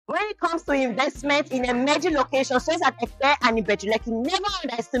comes to investment in emerging locations such as Idera and Ibeju Lekki, never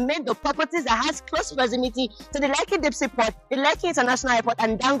underestimate the properties that has close proximity to the Lekki Deep Sea Port, the Lekki International Airport,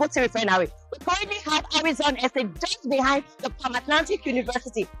 and Dangote Refinery. We currently have Arizon Estate just behind the Palm Atlantic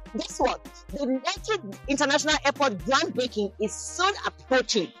University. Guess what? The Lekki International Airport groundbreaking is soon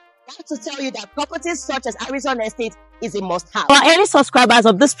approaching. I have to tell you that properties such as Arizon Estate is a must-have. Our early subscribers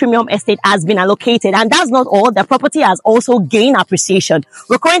of this premium estate has been allocated, and that's not all. The property has also gained appreciation.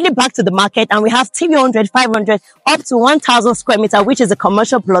 We're currently back to the market, and we have 300, 500, up to 1,000 square meter, which is a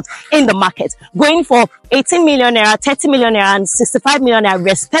commercial plot in the market, going for 18 million naira, 30 million naira, and 65 million naira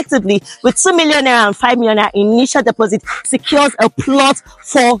respectively, with 2 million naira and 5 million naira initial deposit secures a plot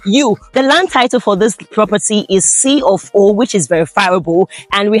for you. The land title for this property is C of O, which is verifiable,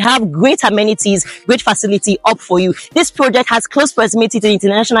 and we have great amenities, great facility up for you. This project has close proximity to the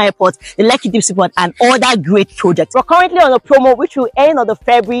International Airport, the Lekki Deep Sea Port, and other great projects. We're currently on a promo which will end on the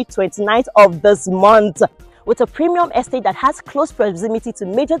February 29th of this month, with a premium estate that has close proximity to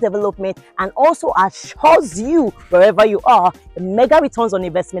major development and also assures you, wherever you are, mega returns on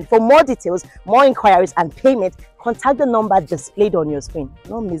investment. For more details, more inquiries, and payment, contact the number displayed on your screen.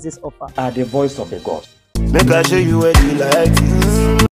 Don't miss this offer. The voice of the God. Make I show you what you like.